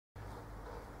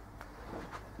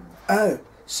Oh,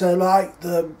 so like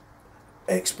the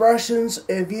expressions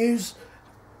and views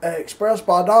expressed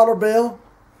by Dollar Bill,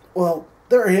 well,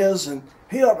 they're his and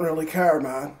he don't really care,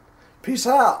 man. Peace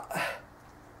out.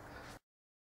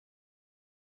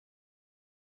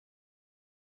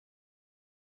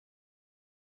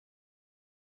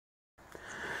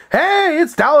 Hey,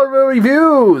 it's Dollar Bill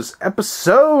Reviews,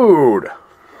 episode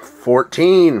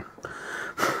 14.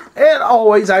 And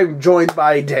always, I'm joined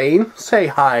by Dane. Say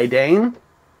hi, Dane.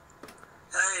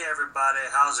 Hey, everybody.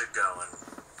 How's it going?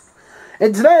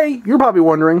 And today, you're probably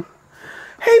wondering,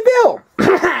 hey, Bill,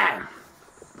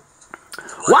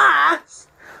 why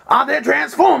are there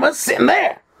Transformers sitting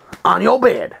there on your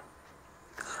bed?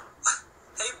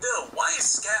 Hey, Bill, why is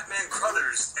Scatman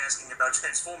Crothers asking about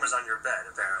Transformers on your bed,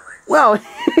 apparently? Well,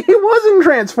 he wasn't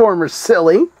Transformers,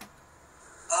 silly.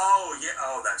 Oh, yeah.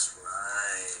 Oh, that's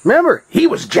right. Remember, he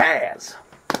was Jazz.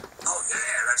 Oh,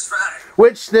 yeah, that's right.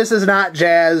 Which, this is not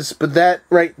Jazz, but that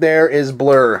right there is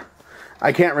Blur.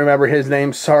 I can't remember his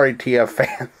name. Sorry, TF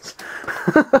fans.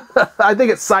 I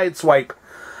think it's Sideswipe.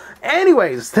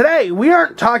 Anyways, today, we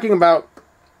aren't talking about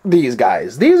these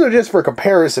guys. These are just for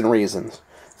comparison reasons.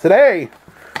 Today,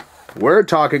 we're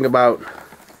talking about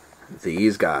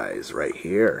these guys right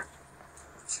here.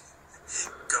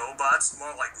 GoBots?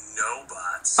 More like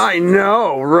no-bots. I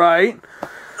know, right?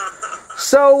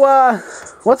 So,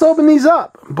 let's open these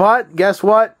up. But, guess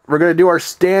what? We're going to do our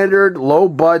standard,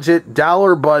 low-budget,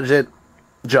 dollar-budget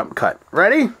jump cut.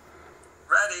 Ready?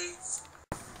 Ready.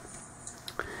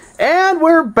 And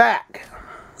we're back.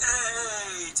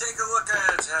 Hey, take a look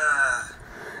at,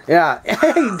 Yeah.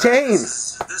 Hey, Dane.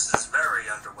 This is very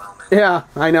underwhelming. Yeah,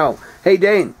 I know. Hey,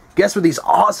 Dane, guess what these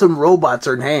awesome robots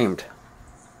are named?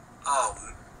 Oh,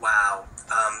 wow.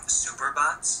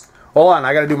 Superbots? Hold on,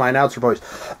 I gotta do my announcer voice.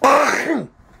 And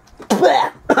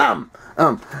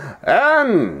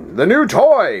the new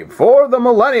toy for the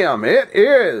millennium, it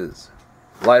is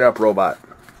Light Up Robot.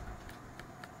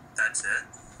 That's it?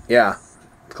 Yeah,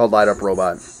 it's called Light Up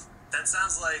Robot. That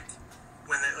sounds like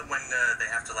when they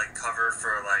have to like cover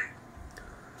for like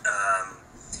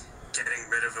getting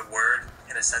rid of a word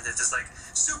in a sentence. It's like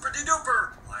super de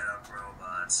duper light up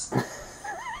robots.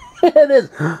 It is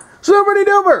super de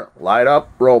duper Light Up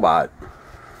Robot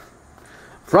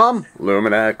from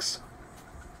Luminex.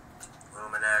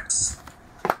 Luminex.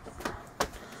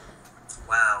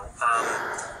 Wow.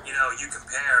 You know, you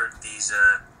compare these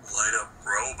light up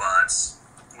robots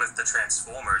with the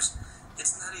Transformers.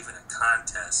 It's not even a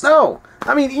contest. No,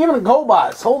 I mean even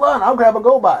GoBots. Hold on, I'll grab a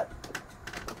GoBot.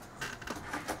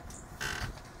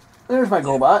 There's my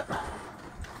GoBot.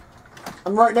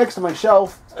 I'm right next to my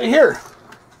shelf. Here.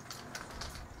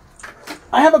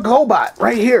 I have a GoBot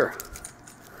right here.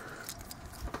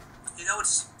 You know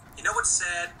what's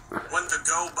sad? When the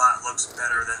GoBot looks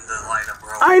better than the light up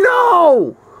robot. I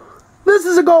know! This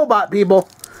is a GoBot, people.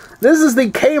 This is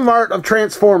the Kmart of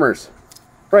Transformers.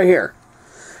 Right here.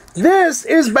 This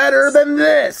is better than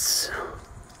this.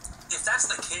 If that's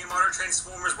the Kmart of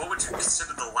Transformers, what would you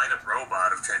consider the light up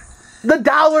robot of Transformers? The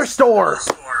dollar store.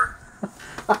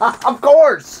 Of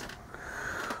course.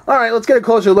 Alright, let's get a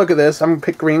closer look at this. I'm going to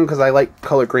pick green because I like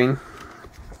color green.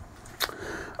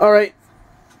 Alright.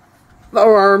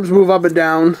 Our arms move up and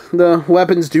down. The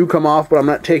weapons do come off, but I'm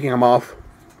not taking them off.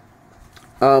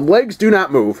 Legs do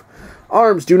not move.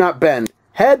 Arms do not bend.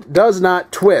 Head does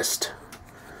not twist.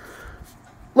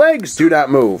 Legs do not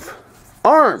move.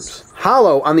 Arms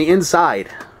hollow on the inside.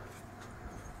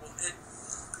 Well,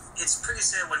 it's pretty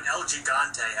sad when El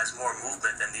Gigante has more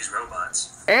movement than these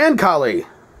robots. And Kali.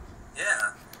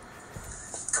 Yeah.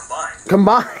 Combined.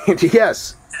 Combined,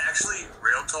 yes. Actually,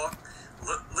 real talk,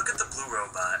 look at the blue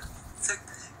robot.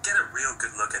 Get a real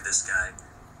good look at this guy.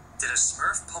 Did a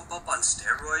Smurf pump up on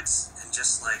steroids and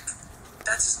just like,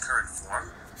 that's his current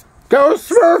form? Go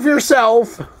Smurf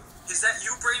yourself! Is that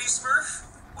you, Brady Smurf?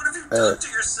 What have you done to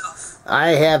yourself? I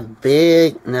have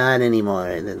big... Not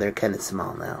anymore. They're kind of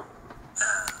small now.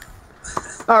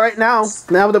 Alright, now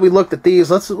that we looked at these,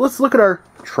 let's look at our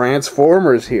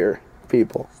Transformers here,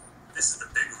 people. This is the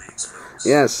big leagues, folks.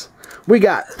 Yes. We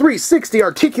got 360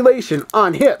 articulation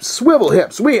on hips, swivel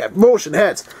hips, we have motion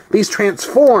heads. These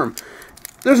transform.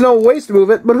 There's no ways to move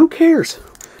it, but who cares?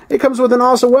 It comes with an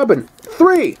awesome weapon.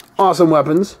 3 awesome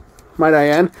weapons, might I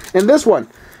add. And this one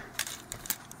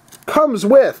comes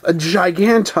with a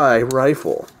giganti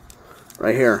rifle.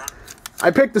 Right here. I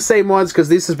picked the same ones because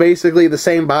this is basically the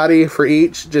same body for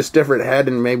each, just different head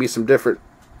and maybe some different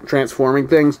transforming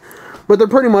things. But they're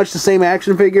pretty much the same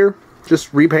action figure,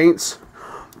 just repaints.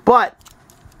 But,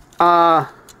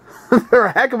 they're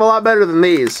a heck of a lot better than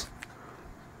these.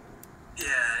 Yeah,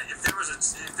 if there was a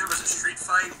street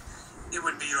fight it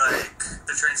would be like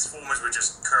the Transformers would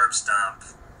just curb stomp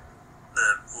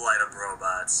the light up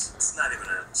robots. It's not even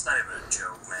a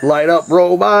joke, man. Light up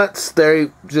robots.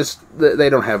 They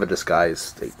don't have a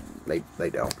disguise. They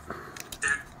don't.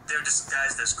 They're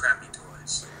disguised as crappy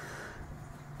toys.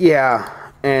 Yeah,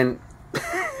 and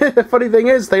the funny thing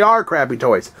is, they are crappy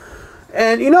toys.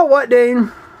 And you know what,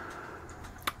 Dane?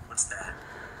 What's that?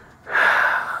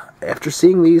 After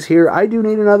seeing these here, I do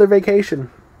need another vacation.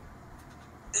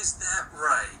 Is that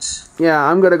right? Yeah,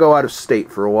 I'm gonna go out of state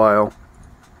for a while.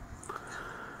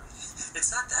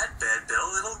 It's not that bad,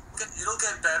 Bill. It'll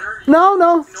get better.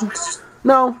 No.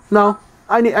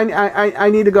 I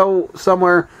need to go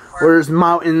somewhere where there's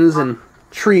mountains and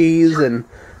trees and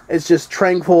it's just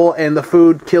tranquil and the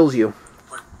food kills you.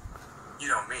 What? You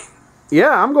don't mean?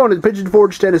 Yeah, I'm going to Pigeon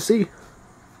Forge, Tennessee.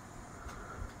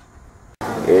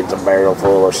 It's a barrel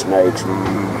full of snakes.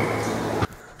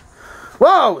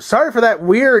 Whoa, sorry for that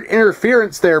weird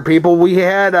interference there, people. We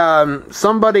had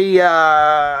somebody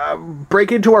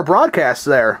break into our broadcast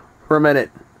there for a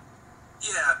minute.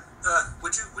 Yeah,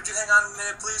 would you hang on a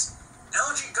minute, please?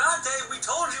 El Gigante, we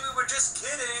told you we were just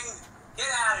kidding.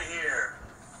 Get out of here.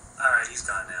 Alright, he's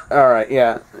gone now. Alright,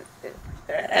 yeah.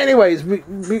 Anyways,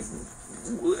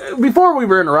 before we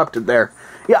were interrupted there,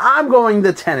 yeah, I'm going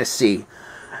to Tennessee.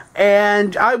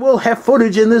 And I will have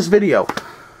footage in this video. Oh,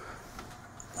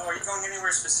 are you going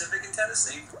anywhere specific in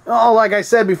Tennessee? Oh, like I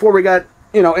said before we got,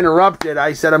 interrupted,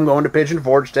 I said I'm going to Pigeon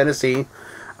Forge, Tennessee.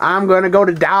 I'm going to go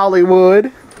to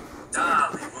Dollywood.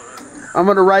 Dollywood. I'm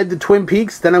going to ride the Twin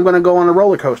Peaks, then I'm going to go on a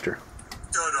roller coaster.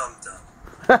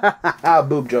 Dum-dum-dum.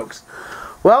 Boob jokes.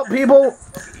 Well, people,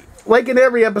 like in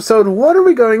every episode, what are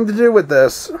we going to do with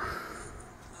this?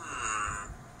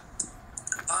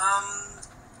 I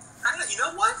don't know, you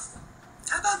know what?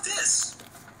 How about this?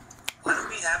 Why don't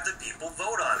we have the people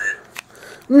vote on it?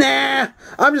 Nah,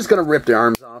 I'm just going to rip their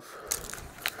arms off.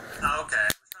 Oh, okay. I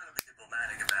was trying to be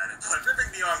diplomatic about it, but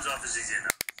ripping the arms off is easy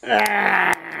enough.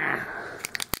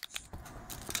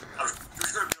 I was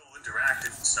going to be all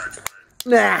interactive and such, but...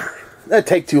 Nah, that'd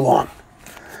take too long.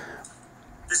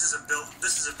 This is a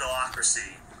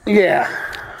billocracy. Yeah.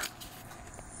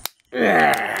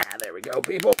 Yeah, there we go,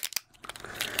 people.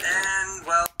 And,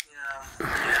 well, you're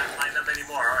not lining up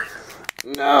anymore, are you?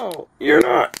 No, you're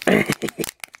not. The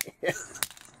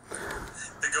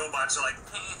GoBots are like,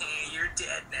 hey, you're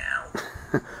dead now.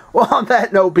 Well, on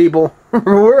that note, people,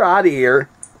 we're out of here.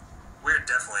 We're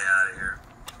definitely out of here.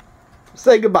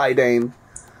 Say goodbye, Dane.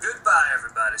 Goodbye,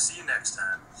 everybody. See you next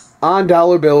time. On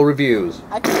Dollar Bill Reviews.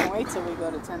 I can't wait till we go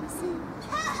to Tennessee.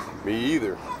 Me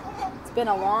either. It's been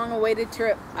a long-awaited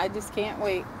trip. I just can't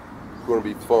wait. It's going to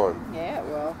be fun. Yeah, it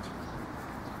will.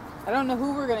 I don't know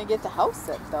who we're going to get to house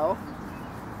sit, though.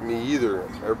 Me either.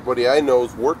 Everybody I know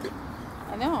is working.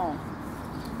 I know.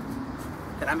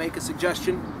 Can I make a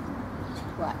suggestion?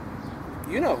 What?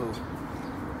 You know who.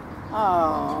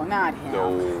 Oh, not him.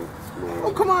 No.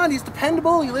 Oh, come on, he's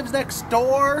dependable. He lives next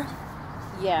door.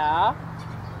 Yeah.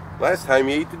 Last time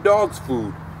he ate the dog's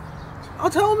food. I'll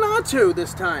tell him not to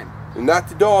this time. And not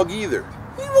the dog either.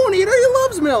 He won't eat her. He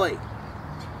loves Millie.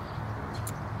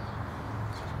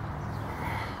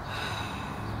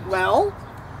 Well,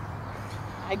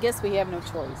 I guess we have no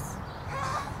choice.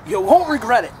 you won't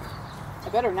regret it. I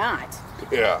better not.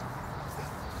 Yeah.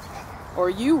 Or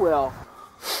you will.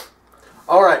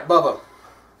 All right, Bubba.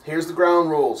 Here's the ground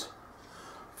rules.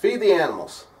 Feed the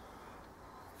animals.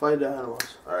 Feed the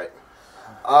animals. All right.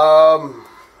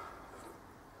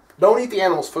 Don't eat the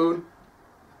animals' food.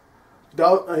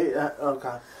 Don't eat that.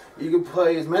 Okay. You can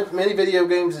play as many video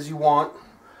games as you want.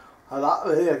 I like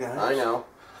video games. I know.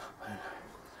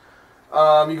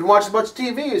 You can watch as much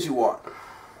TV as you want.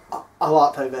 I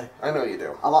like TV. I know you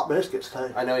do. I like biscuits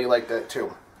too. I know you like that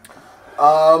too.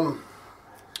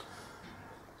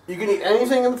 You can eat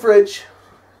anything in the fridge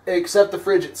except the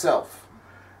fridge itself.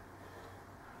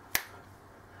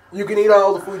 You can eat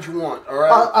all the food you want,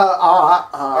 alright?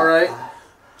 Alright?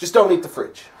 Just don't eat the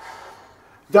fridge.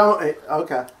 Don't eat.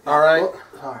 Okay. Alright?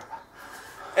 Sorry.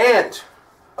 And,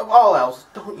 of all else,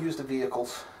 don't use the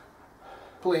vehicles.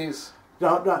 Please.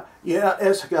 Don't. Yeah,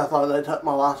 it's I thought they took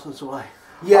my license away.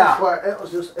 Yeah. I swear, it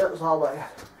was all bad.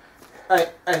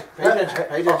 Hey, pay attention,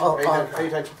 pay attention, pay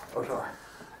attention. Oh, sorry.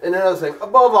 And another thing,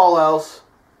 above all else,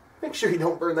 make sure you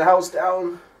don't burn the house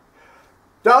down.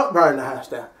 Don't burn the house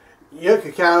down. You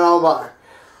can count on mine.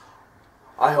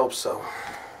 I hope so.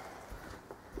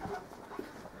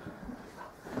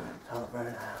 Don't burn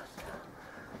the house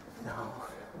down.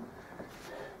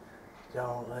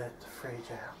 Don't let the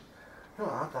fridge out. No,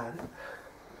 I got it.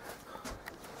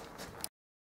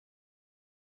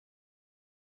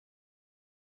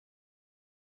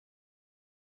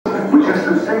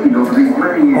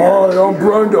 I'm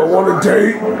Brenda. Want a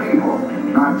date?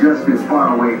 Not just in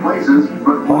faraway places,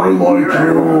 but I like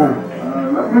you.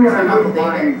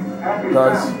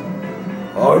 Guys,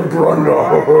 I'm Brenda.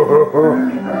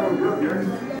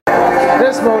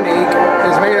 This Monique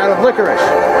is made out of licorice,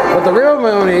 but the real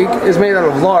Monique is made out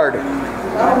of lard.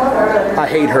 I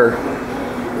hate her.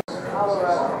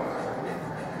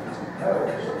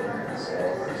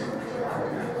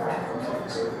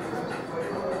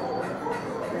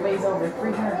 Weighs over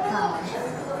 300 pounds.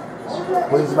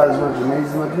 Weighs about as much as me.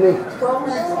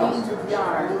 1,200 skeins of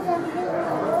yarn.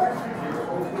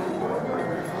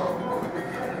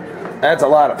 That's a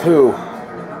lot of poo.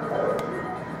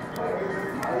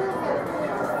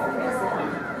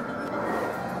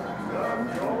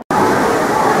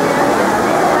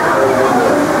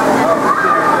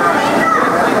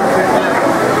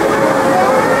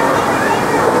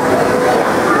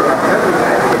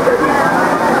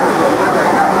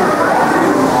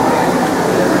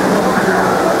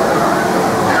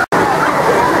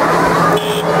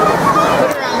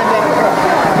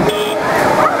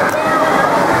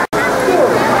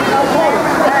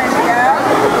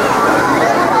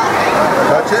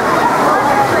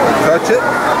 Touch it.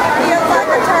 Feels like a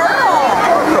turtle.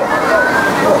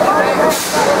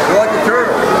 You're like a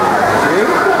turtle. See?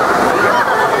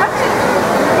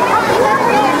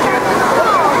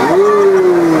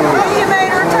 Ooh. You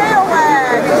made her tail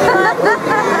wag.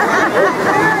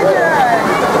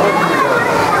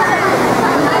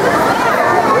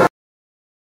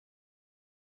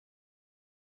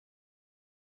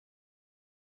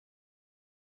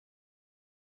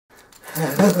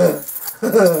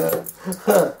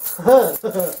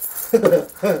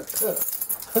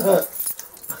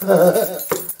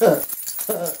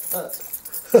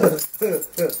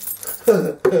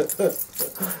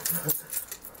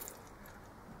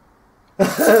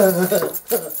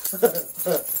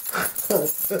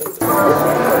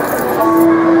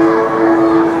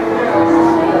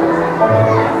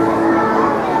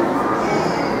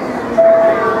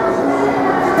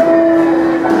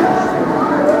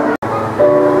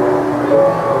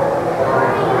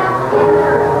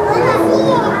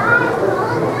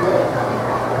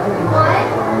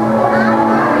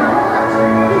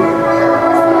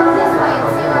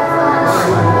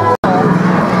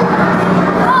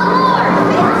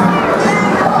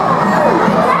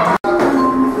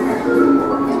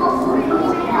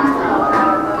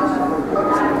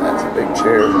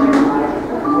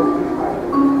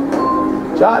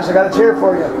 Josh, I got a chair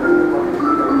for you.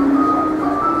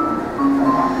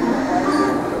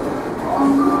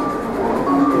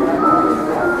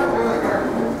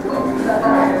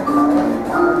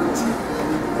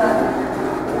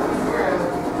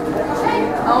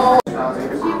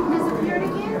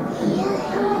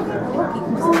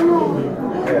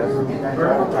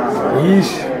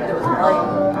 Yeesh.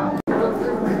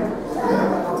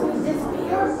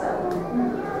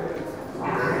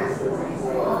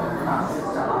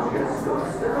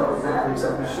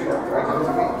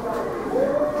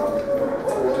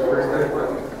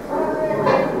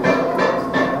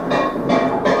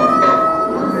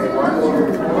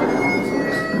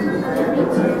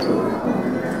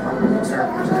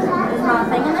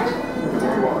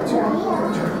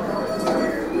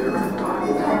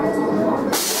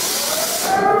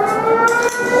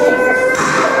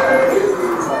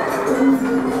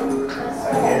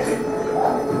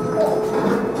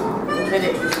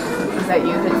 Is that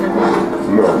you that did that?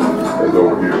 No, it's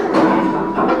over here.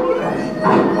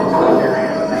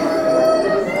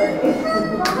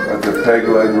 That's a peg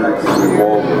leg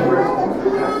revolver.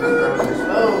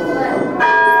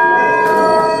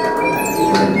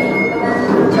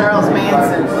 Charles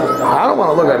Manson. I don't want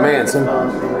to look at Manson.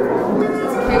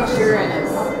 Picture in his.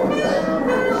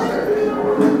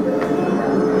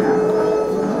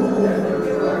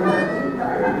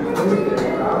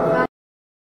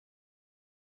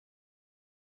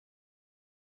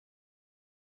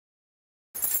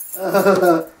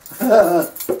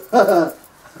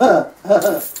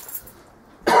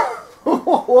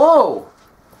 Whoa!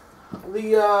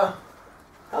 The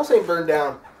house ain't burned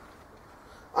down.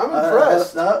 I'm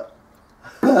impressed. The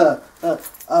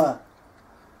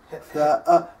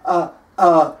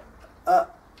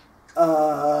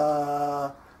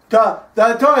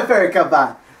toy fairy come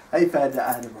by. I fed the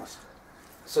animals.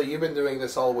 So you've been doing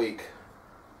this all week.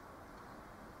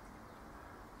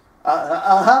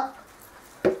 Uh-huh.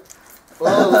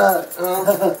 Well,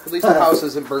 at least the house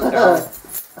isn't burnt down.